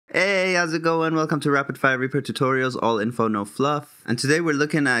Hey, how's it going? Welcome to Rapid Fire Reaper Tutorials, all info, no fluff. And today we're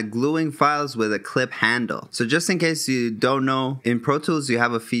looking at gluing files with a clip handle. So just in case you don't know, in Pro Tools you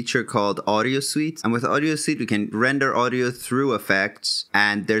have a feature called Audiosuite. And with Audiosuite we can render audio through effects,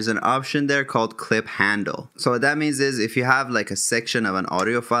 and there's an option there called clip handle. So what that means is if you have like a section of an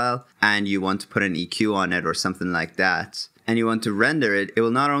audio file and you want to put an EQ on it or something like that, and you want to render it, it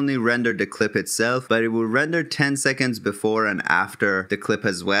will not only render the clip itself, but it will render 10 seconds before and after the clip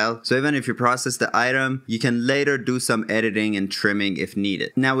as well. So even if you process the item, you can later do some editing and trimming if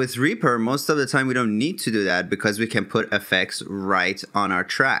needed. Now with Reaper, most of the time we don't need to do that because we can put effects right on our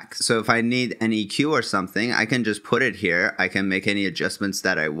track. So if I need an EQ or something, I can just put it here. I can make any adjustments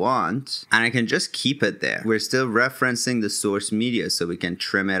that I want, and I can just keep it there. We're still referencing the source media, so we can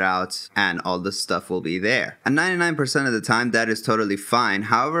trim it out and all the stuff will be there. And 99% of the time, that is totally fine.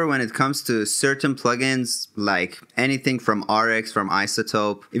 However, when it comes to certain plugins like anything from RX, from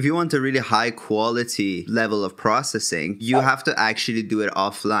Isotope, if you want a really high quality level of processing, you have to actually do it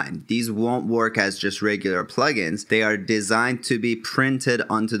offline. These won't work as just regular plugins. They are designed to be printed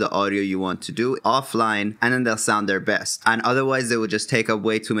onto the audio you want to do offline, and then they'll sound their best. And otherwise they will just take up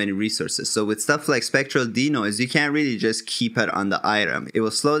way too many resources. So with stuff like spectral denoise, you can't really just keep it on the item. It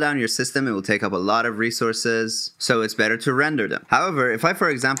will slow down your system. It will take up a lot of resources. So it's better to render them. However, if I, for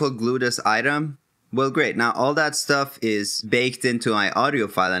example, glue this item, well, great. Now all that stuff is baked into my audio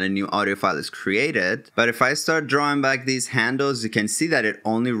file and a new audio file is created. But if I start drawing back these handles, you can see that it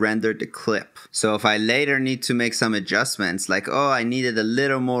only rendered the clip. So if I later need to make some adjustments, like, oh, I needed a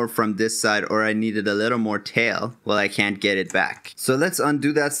little more from this side, or I needed a little more tail, well, I can't get it back. So let's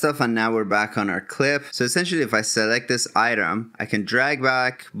undo that stuff, and now we're back on our clip. So essentially, if I select this item, I can drag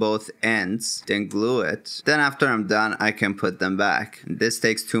back both ends, then glue it. Then after I'm done, I can put them back. And this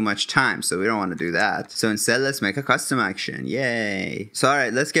takes too much time, so we don't want to do that. So instead, let's make a custom action. Yay. So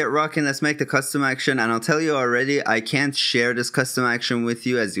alright, let's get rocking. Let's make the custom action. And I'll tell you already, I can't share this custom action with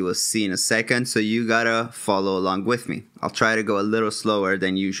you, as you will see in a second. So you gotta follow along with me. I'll try to go a little slower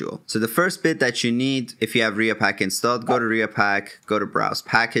than usual. So the first bit that you need, if you have ReaPack installed, go to ReaPack, go to Browse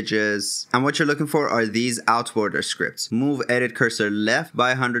Packages. And what you're looking for are these outboarder scripts. Move edit cursor left by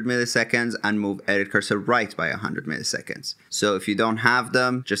 100 milliseconds and move edit cursor right by 100 milliseconds. So if you don't have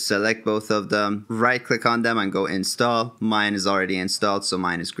them, just select both of them, right click on them and go install. Mine is already installed, so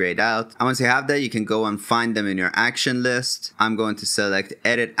mine is grayed out. And once you have that, you can go and find them in your action list. I'm going to select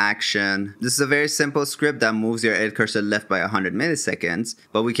edit action. This is a very simple script that moves your edit cursor left by 100 milliseconds,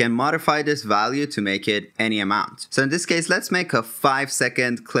 but we can modify this value to make it any amount. So in this case, let's make a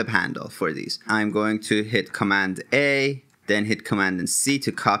 5-second clip handle for these. I'm going to hit Command A, then hit Command and C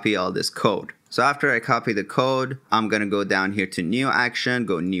to copy all this code. So after I copy the code, I'm going to go down here to new action,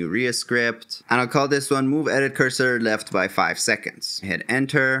 go new REA script, and I'll call this one move edit cursor left by 5 seconds. Hit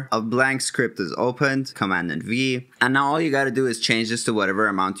enter, a blank script is opened, Command and V, and now all you got to do is change this to whatever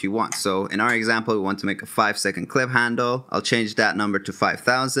amount you want. So in our example, we want to make a 5-second clip handle. I'll change that number to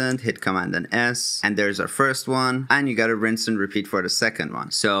 5,000, hit Command and S, and there's our first one, and you got to rinse and repeat for the second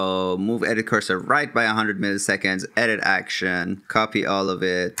one. So move edit cursor right by 100 milliseconds, edit action, copy all of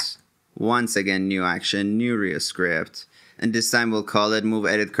it. Once again, new action, new REA script, and this time we'll call it move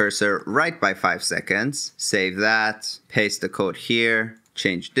edit cursor right by 5 seconds. Save that, paste the code here,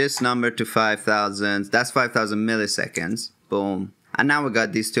 change this number to 5,000. That's 5,000 milliseconds. Boom. And now we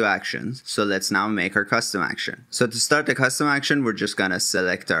got these two actions. So let's now make our custom action. So to start the custom action, we're just gonna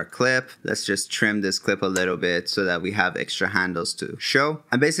select our clip. Let's just trim this clip a little bit so that we have extra handles to show.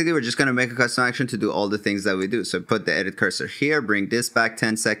 And basically we're just gonna make a custom action to do all the things that we do. So put the edit cursor here, bring this back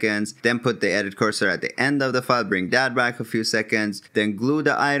 10 seconds, then put the edit cursor at the end of the file, bring that back a few seconds, then glue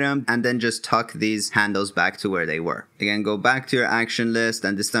the item, and then just tuck these handles back to where they were. Again, go back to your action list,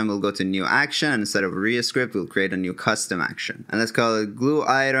 and this time we'll go to new action, and instead of a REA script, we'll create a new custom action. And let's call it glue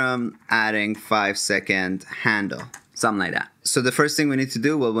item adding 5-second handle, something like that. So the first thing we need to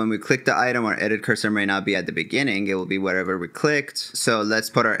do, well, when we click the item, our edit cursor may not be at the beginning. It will be wherever we clicked. So let's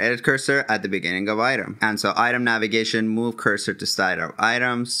put our edit cursor at the beginning of item. And so item navigation, move cursor to start our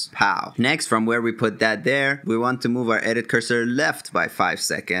items. Pow. Next, from where we put that there, we want to move our edit cursor left by 5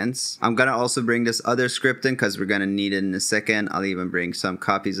 seconds. I'm going to also bring this other script in because we're going to need it in a second. I'll even bring some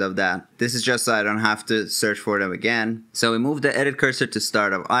copies of that. This is just so I don't have to search for them again. So we move the edit cursor to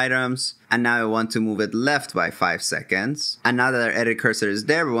start of items. And now I want to move it left by 5 seconds. And now that our edit cursor is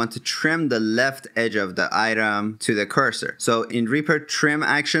there, we want to trim the left edge of the item to the cursor. So in Reaper, trim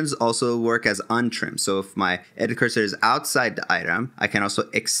actions also work as untrim. So if my edit cursor is outside the item, I can also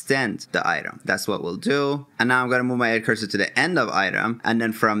extend the item. That's what we'll do. And now I'm going to move my edit cursor to the end of item, and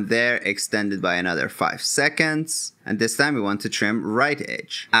then from there extend it by another 5 seconds. And this time we want to trim right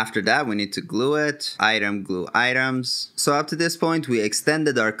edge. After that, we need to glue it. Item, glue items. So up to this point, we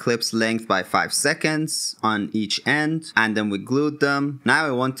extended our clip's length by 5 seconds on each end, and then we glued them. Now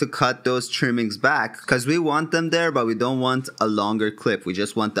I want to cut those trimmings back because we want them there, but we don't want a longer clip. We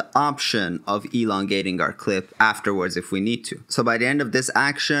just want the option of elongating our clip afterwards if we need to. So by the end of this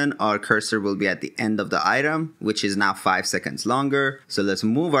action, our cursor will be at the end of the item, which is now 5 seconds longer. So let's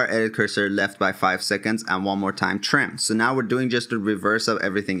move our edit cursor left by 5 seconds and one more time trim. So now we're doing just the reverse of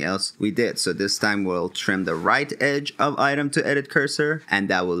everything else we did. So this time we'll trim the right edge of item to edit cursor, and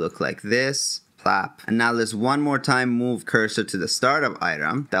that will look like this. Plap. And now let's one more time move cursor to the start of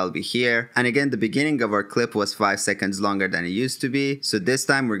item. That'll be here. And again, the beginning of our clip was 5 seconds longer than it used to be. So this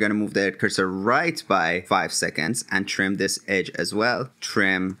time we're going to move the edit cursor right by 5 seconds and trim this edge as well.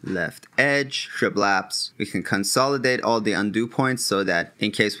 Trim left edge, shiplaps. We can consolidate all the undo points so that in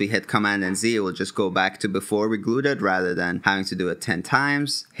case we hit Command and Z, it will just go back to before we glued it rather than having to do it 10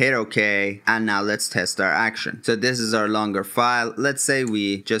 times. Hit OK. And now let's test our action. So this is our longer file. Let's say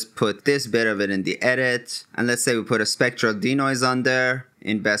we just put this bit of it in the edit, and let's say we put a spectral denoise on there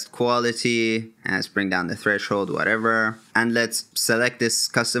in best quality, and let's bring down the threshold, whatever, and let's select this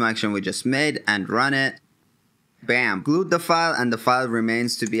custom action we just made and run it. Bam, glued the file, and the file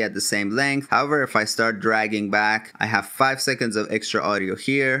remains to be at the same length. However, if I start dragging back, I have 5 seconds of extra audio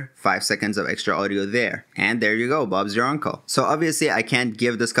here, 5 seconds of extra audio there. And there you go, Bob's your uncle. So obviously I can't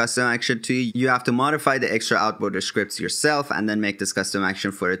give this custom action to you. You have to modify the extra outboarder scripts yourself and then make this custom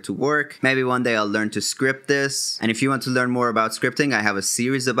action for it to work. Maybe one day I'll learn to script this. And if you want to learn more about scripting, I have a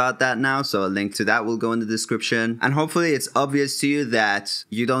series about that now. So a link to that will go in the description. And hopefully it's obvious to you that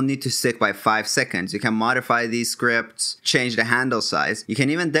you don't need to stick by 5 seconds. You can modify these scripts, change the handle size. You can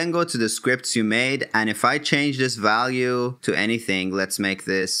even then go to the scripts you made, and if I change this value to anything, let's make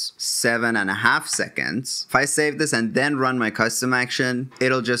this 7.5 seconds. If I save this and then run my custom action,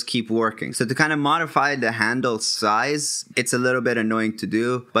 it'll just keep working. So to kind of modify the handle size, it's a little bit annoying to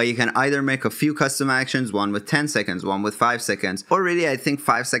do, but you can either make a few custom actions, one with 10 seconds, one with 5 seconds, or really I think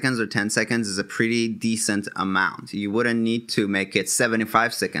 5 seconds or 10 seconds is a pretty decent amount. You wouldn't need to make it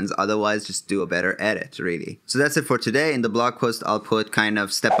 75 seconds, otherwise just do a better edit, really. So that's it for today. In the blog post, I'll put kind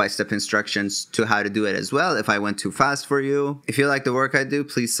of step-by-step instructions to how to do it as well if I went too fast for you. If you like the work I do,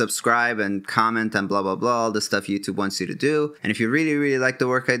 please subscribe and comment and blah, blah, blah, all the stuff YouTube wants you to do. And if you really, really like the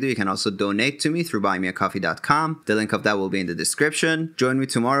work I do, you can also donate to me through buymeacoffee.com. The link of that will be in the description. Join me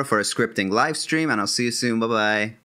tomorrow for a scripting live stream, and I'll see you soon. Bye-bye.